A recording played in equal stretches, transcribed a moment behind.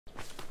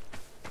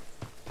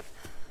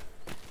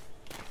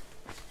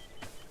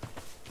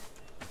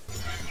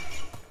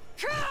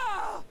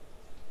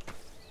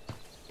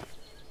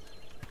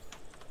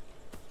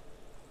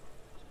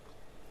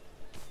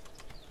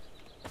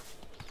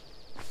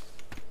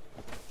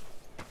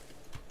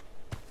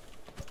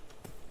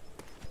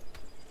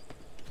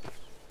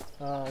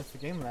Is the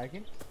game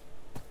lagging?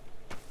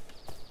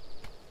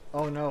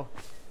 Oh no.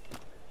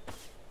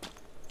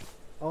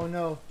 Oh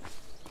no.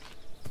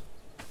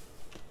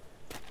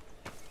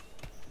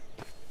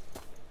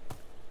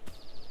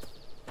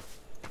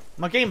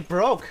 My game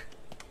broke.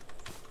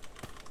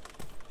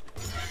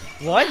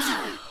 What?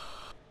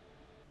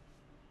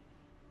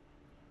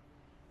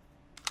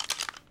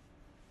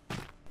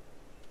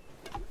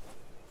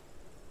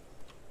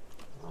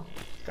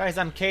 Guys,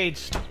 I'm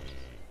caged.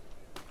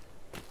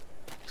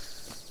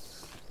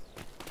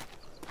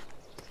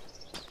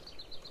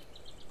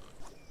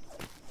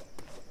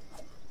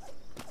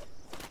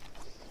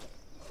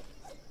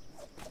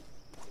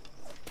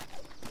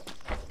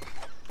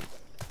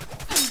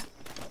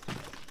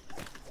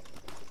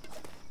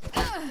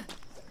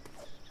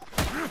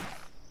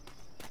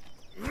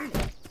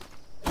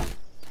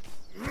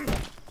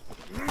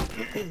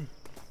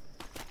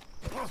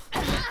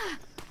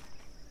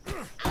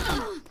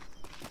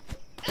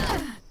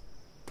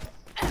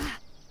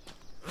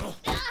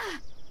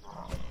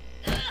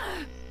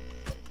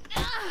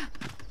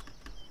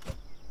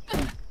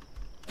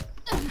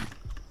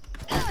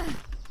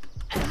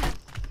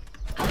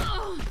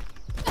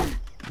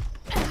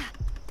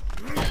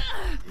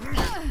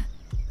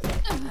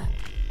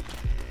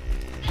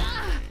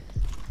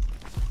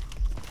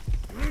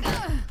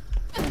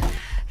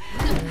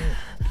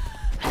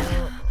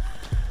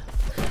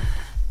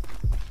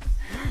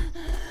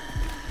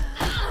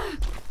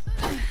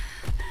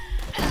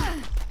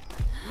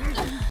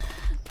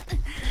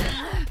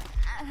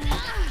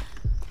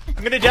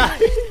 I'm gonna die.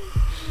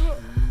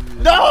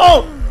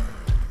 No!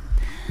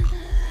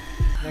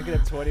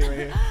 Negative 20 right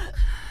here.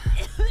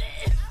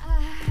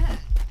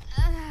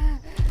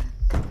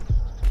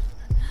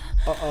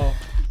 Uh-oh.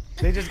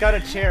 They just got a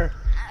chair.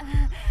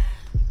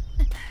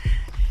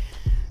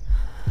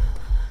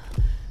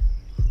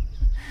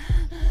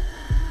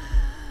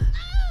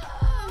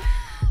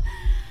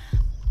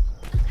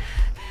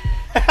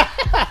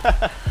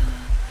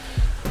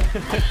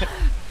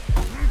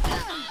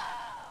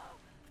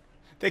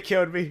 They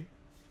killed me.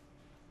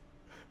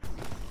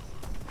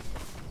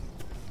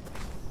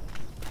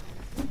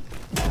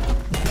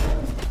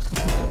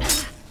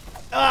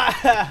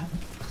 Ah!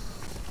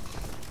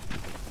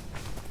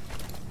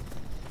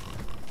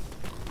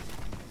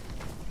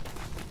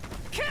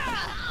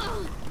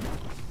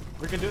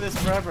 We can do this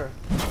forever.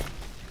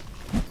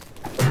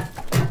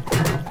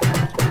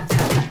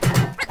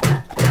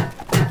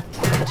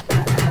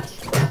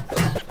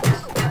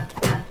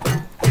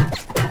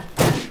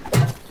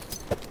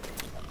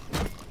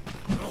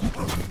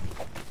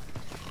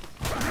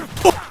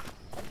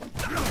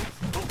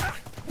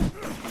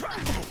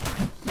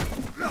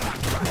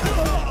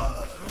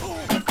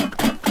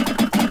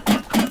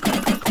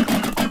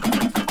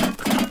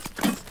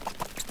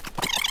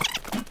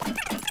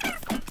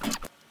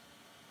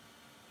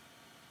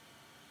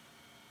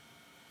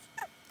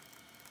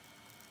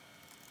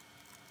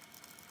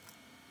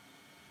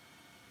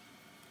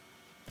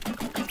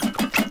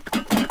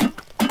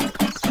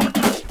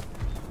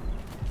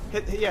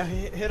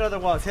 Hit other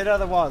walls, hit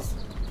other walls.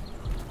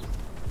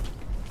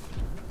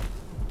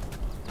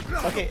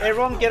 Okay,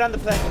 everyone get on the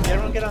platform,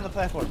 everyone get on the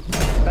platform.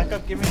 Back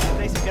up, give me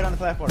space and get on the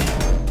platform.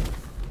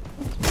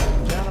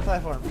 Get on the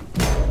platform.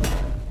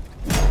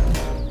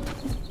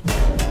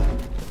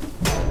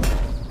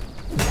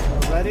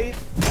 Ready?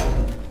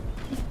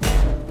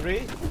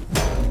 3,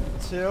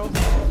 2,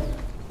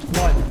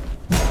 1.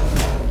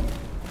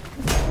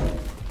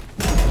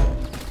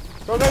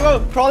 Go, go, go!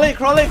 Crawl in,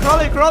 crawl in, crawl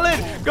in, crawl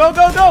in! Go,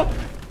 go, go!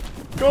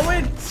 Go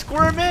in!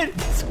 Squirm in!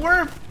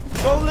 Squirm!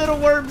 Go, little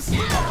worms!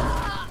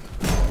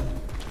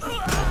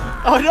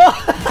 Oh no!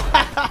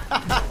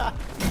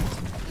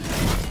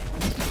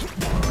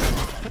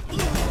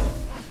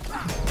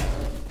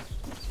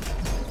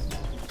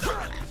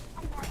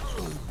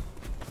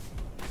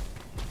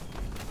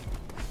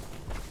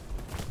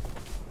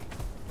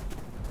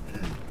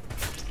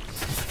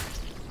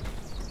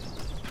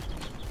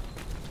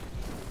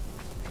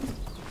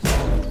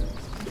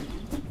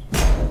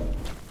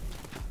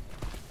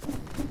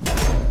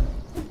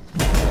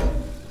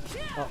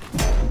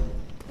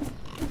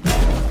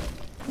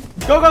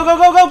 Go, go, go,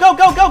 go, go, go,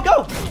 go, go,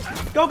 go!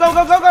 Go, go,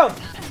 go, go, go!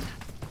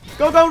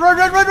 Go, go, run,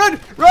 run, run, run!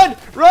 Run,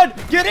 run!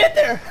 Get in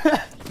there!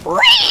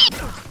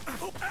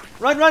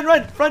 Run, run,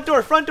 run! Front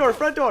door, front door,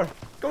 front door!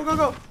 Go, go,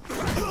 go!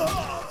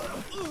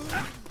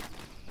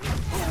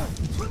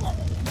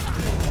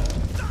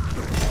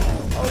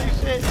 Holy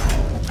shit!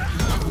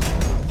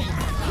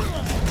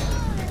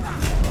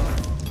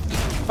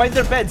 Find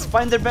their beds,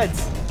 find their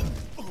beds!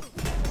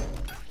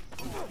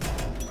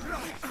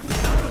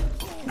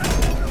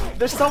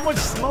 There's so much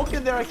smoke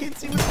in there, I can't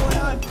see what's going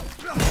on.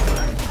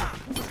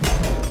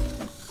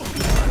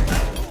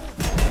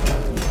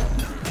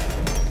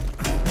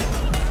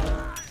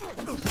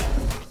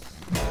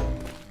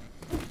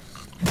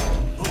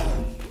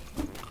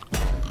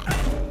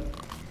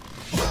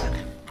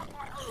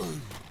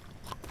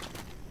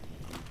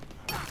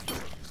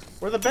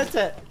 Where the beds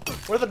at?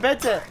 Where the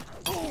beds at?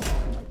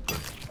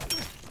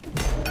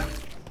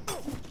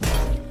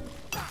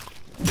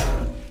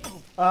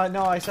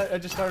 No, I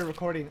just started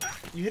recording.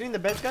 You hitting the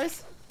beds,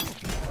 guys?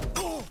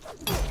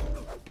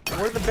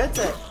 Where are the beds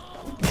at?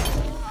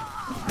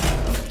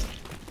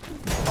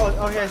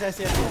 Oh, okay, I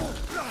see. I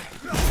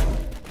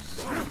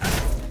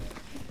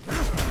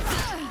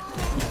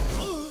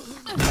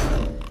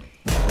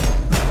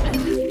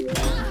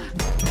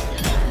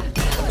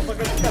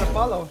just gotta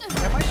follow.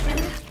 Am I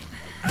streaming?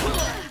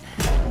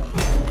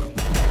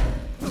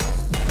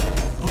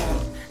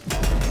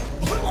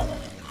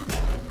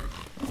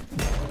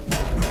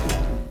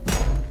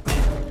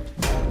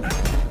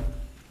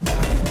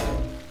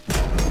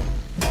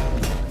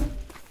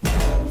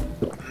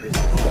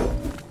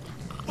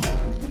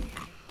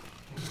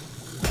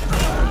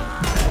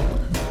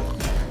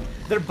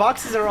 Their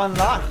boxes are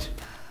unlocked.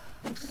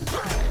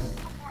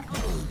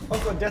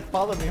 Also, death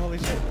followed me. Holy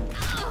shit.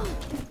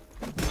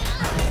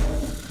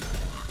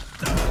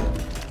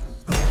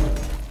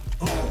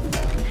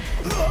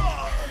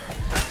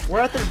 We're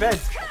at their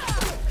beds.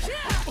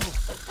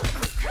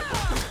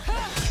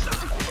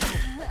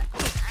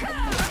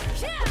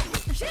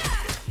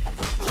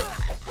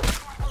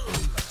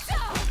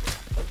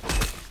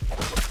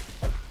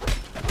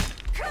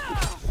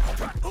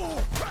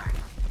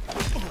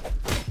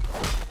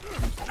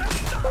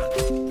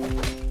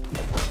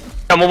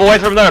 Yo, move away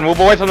from the bed. Move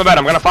away from the bed.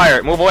 I'm gonna fire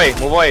it. Move away.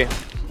 Move away.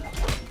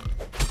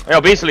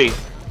 Yo, Beastly.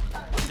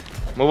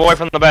 Move away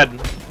from the bed.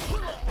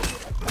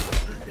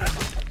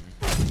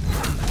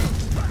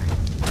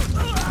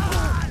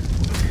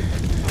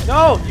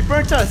 No, you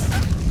burnt us.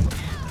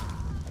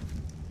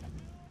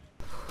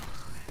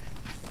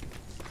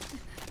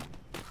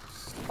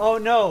 Oh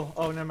no.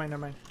 Oh, never mind,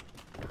 never mind.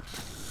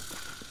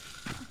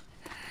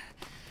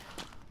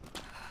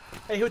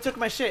 Hey, who took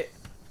my shit?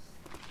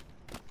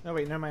 No,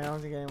 wait, never mind. I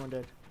don't think anyone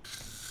did.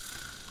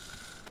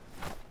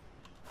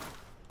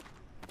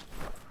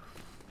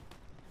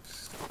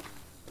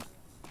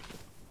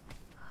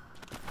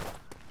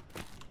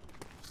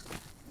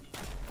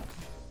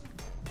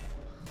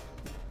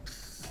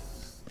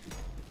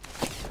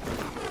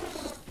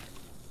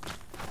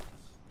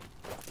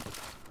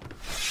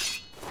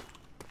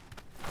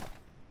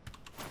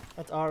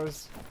 That's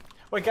ours.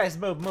 Wait, guys,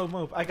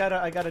 move. I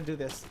gotta do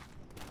this.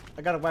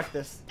 I gotta whack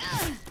this.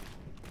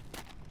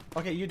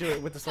 Okay, you do it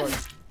with the sword.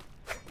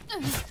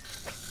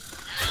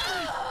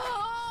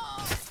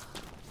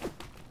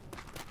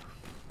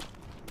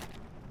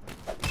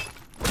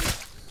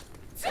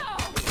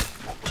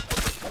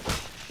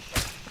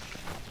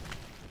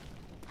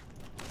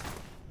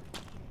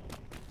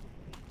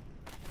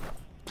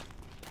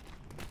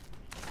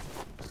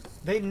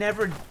 They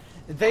never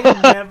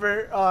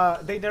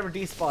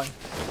despawn.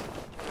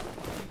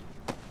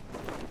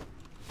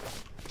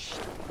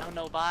 No,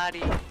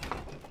 nobody.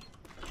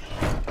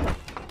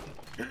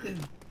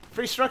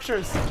 Free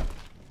structures.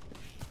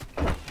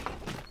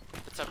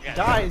 What's up, guys?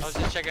 Dies. I was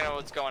just checking out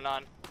what's going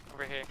on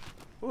over here.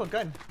 Ooh, a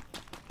gun.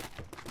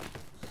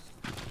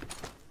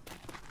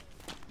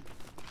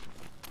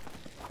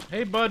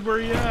 Hey, bud, where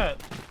you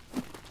at?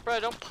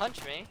 Bro, don't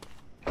punch me.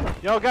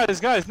 Yo,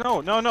 guys,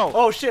 no.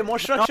 Oh shit, more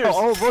structures. No,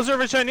 oh, those are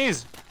for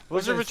Chinese.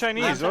 Those are for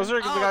Chinese. Those are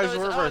the guys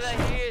who reverse. Oh,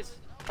 there he is.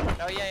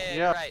 Oh, yeah,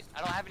 you're right. I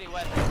don't have any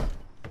weapons.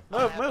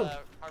 Move.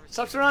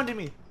 Stop surrounding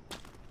me.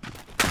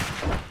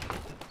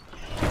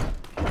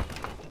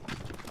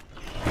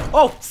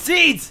 Oh,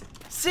 seeds!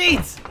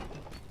 Seeds!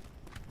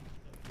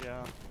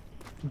 Yeah.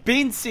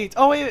 Bean seeds.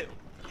 Oh, wait.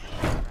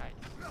 Right.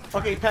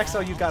 Okay,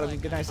 Paxo, you got him.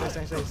 Good, nice.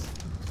 Okay,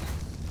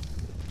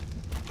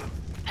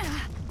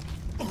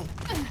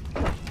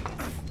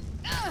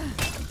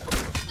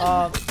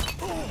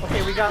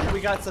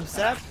 we got some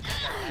sap.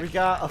 We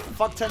got a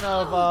fuck ton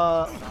of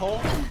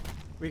coal.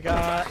 We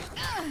got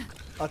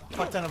a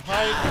fuck ton of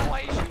hide.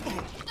 Why are you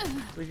shooting?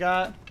 We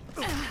got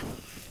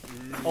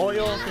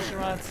oil, fishing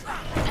rods.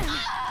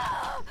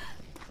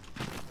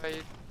 Bro,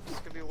 you're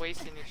just gonna be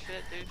wasting your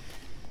shit, dude.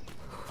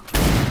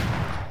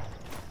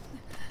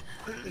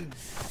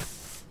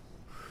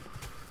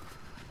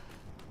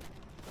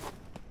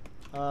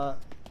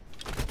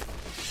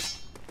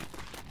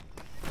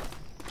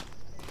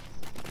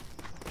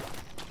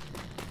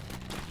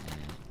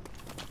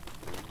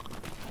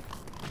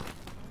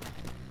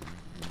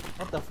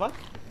 What the fuck?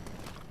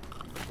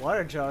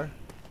 Water jar.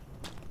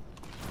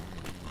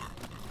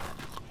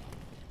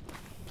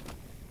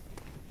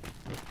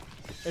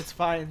 It's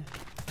fine.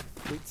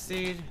 Wheat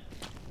seed.